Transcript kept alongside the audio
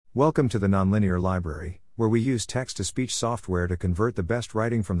Welcome to the Nonlinear Library, where we use text-to-speech software to convert the best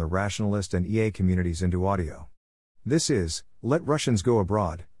writing from the rationalist and EA communities into audio. This is Let Russians Go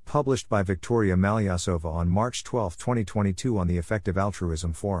Abroad, published by Viktoria Malyasova on March 12, 2022 on the Effective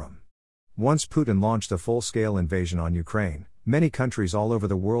Altruism Forum. Once Putin launched a full-scale invasion on Ukraine, many countries all over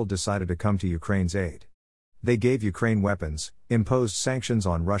the world decided to come to Ukraine's aid. They gave Ukraine weapons, imposed sanctions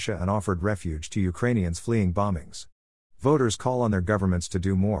on Russia and offered refuge to Ukrainians fleeing bombings. Voters call on their governments to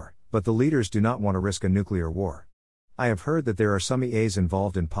do more, but the leaders do not want to risk a nuclear war. I have heard that there are some EAs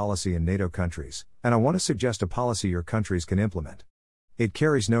involved in policy in NATO countries, and I want to suggest a policy your countries can implement. It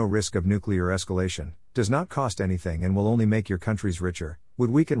carries no risk of nuclear escalation, does not cost anything and will only make your countries richer, would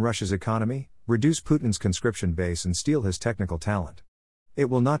weaken Russia's economy, reduce Putin's conscription base and steal his technical talent. It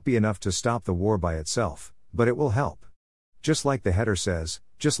will not be enough to stop the war by itself, but it will help. Just like the header says,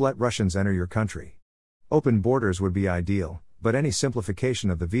 just let Russians enter your country. Open borders would be ideal, but any simplification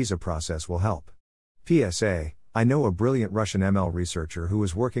of the visa process will help. PSA, I know a brilliant Russian ML researcher who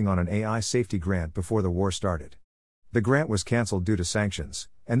was working on an AI safety grant before the war started. The grant was cancelled due to sanctions,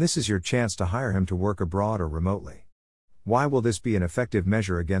 and this is your chance to hire him to work abroad or remotely. Why will this be an effective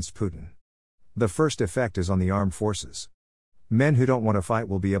measure against Putin? The first effect is on the armed forces. Men who don't want to fight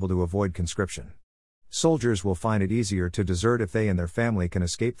will be able to avoid conscription. Soldiers will find it easier to desert if they and their family can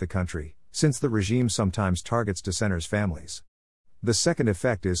escape the country, since the regime sometimes targets dissenters' families. The second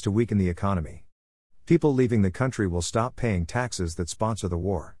effect is to weaken the economy. People leaving the country will stop paying taxes that sponsor the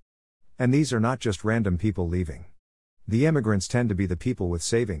war. And these are not just random people leaving. The immigrants tend to be the people with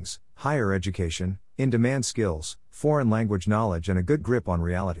savings, higher education, in-demand skills, foreign language knowledge and a good grip on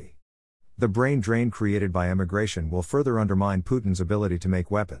reality. The brain drain created by immigration will further undermine Putin's ability to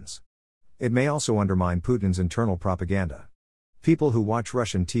make weapons. It may also undermine Putin's internal propaganda. People who watch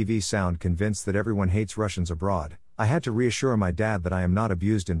Russian TV sound convinced that everyone hates Russians abroad. I had to reassure my dad that I am not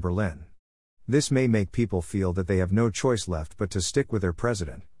abused in Berlin. This may make people feel that they have no choice left but to stick with their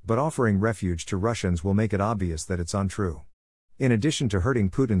president, but offering refuge to Russians will make it obvious that it's untrue. In addition to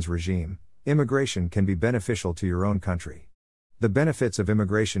hurting Putin's regime, immigration can be beneficial to your own country. The benefits of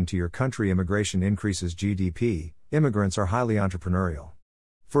immigration to your country: immigration increases GDP, immigrants are highly entrepreneurial.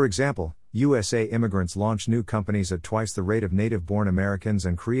 For example, USA immigrants launch new companies at twice the rate of native-born Americans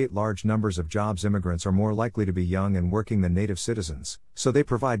and create large numbers of jobs. Immigrants are more likely to be young and working than native citizens, so they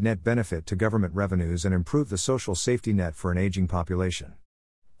provide net benefit to government revenues and improve the social safety net for an aging population.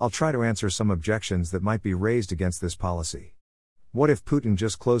 I'll try to answer some objections that might be raised against this policy. What if Putin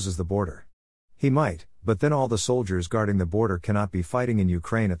just closes the border? He might, but then all the soldiers guarding the border cannot be fighting in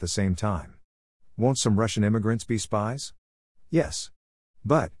Ukraine at the same time. Won't some Russian immigrants be spies? Yes.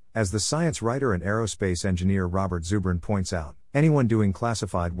 But, as the science writer and aerospace engineer Robert Zubrin points out, anyone doing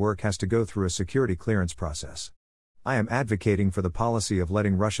classified work has to go through a security clearance process. I am advocating for the policy of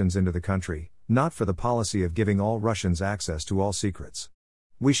letting Russians into the country, not for the policy of giving all Russians access to all secrets.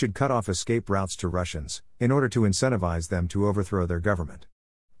 We should cut off escape routes to Russians, in order to incentivize them to overthrow their government.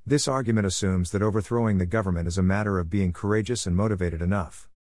 This argument assumes that overthrowing the government is a matter of being courageous and motivated enough.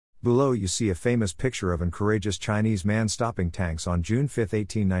 Below you see a famous picture of an courageous Chinese man stopping tanks on June 5,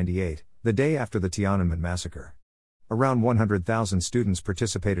 1898, the day after the Tiananmen massacre. Around 100,000 students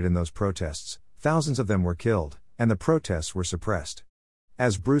participated in those protests, thousands of them were killed, and the protests were suppressed.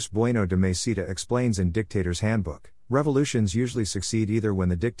 As Bruce Bueno de Mesita explains in Dictator's Handbook, revolutions usually succeed either when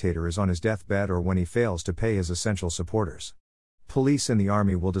the dictator is on his deathbed or when he fails to pay his essential supporters. Police and the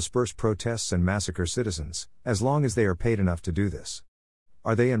army will disperse protests and massacre citizens, as long as they are paid enough to do this.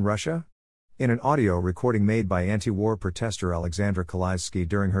 Are they in Russia? In an audio recording made by anti-war protester Alexandra Kalaisky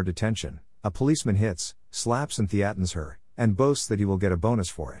during her detention, a policeman hits, slaps and threatens her, and boasts that he will get a bonus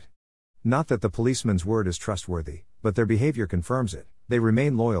for it. Not that the policeman's word is trustworthy, but their behavior confirms it. They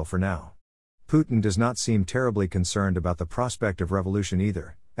remain loyal for now. Putin does not seem terribly concerned about the prospect of revolution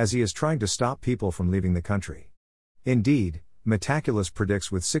either, as he is trying to stop people from leaving the country. Indeed, Metaculus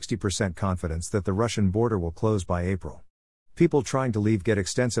predicts with 60% confidence that the Russian border will close by April. People trying to leave get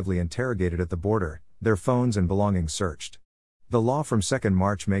extensively interrogated at the border, their phones and belongings searched. The law from 2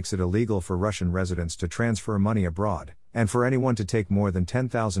 March makes it illegal for Russian residents to transfer money abroad, and for anyone to take more than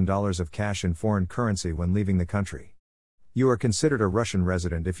 $10,000 of cash in foreign currency when leaving the country. You are considered a Russian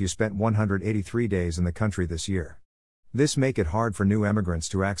resident if you spent 183 days in the country this year. This makes it hard for new immigrants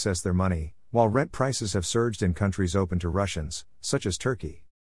to access their money, while rent prices have surged in countries open to Russians, such as Turkey.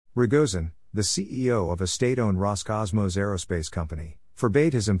 Rogozin, the CEO of a state-owned Roscosmos aerospace company,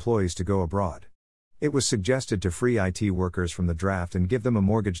 forbade his employees to go abroad. It was suggested to free IT workers from the draft and give them a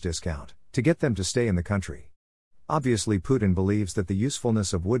mortgage discount, to get them to stay in the country. Obviously Putin believes that the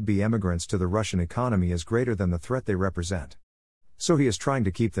usefulness of would-be immigrants to the Russian economy is greater than the threat they represent. So he is trying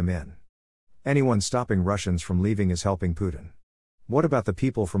to keep them in. Anyone stopping Russians from leaving is helping Putin. What about the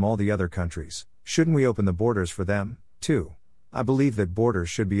people from all the other countries? Shouldn't we open the borders for them, too? I believe that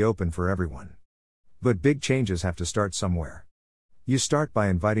borders should be open for everyone. But big changes have to start somewhere. You start by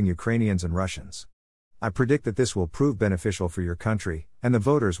inviting Ukrainians and Russians. I predict that this will prove beneficial for your country, and the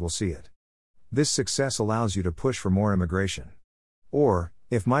voters will see it. This success allows you to push for more immigration. Or,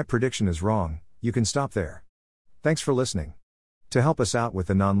 if my prediction is wrong, you can stop there. Thanks for listening. To help us out with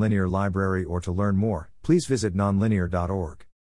the Nonlinear Library or to learn more, please visit nonlinear.org.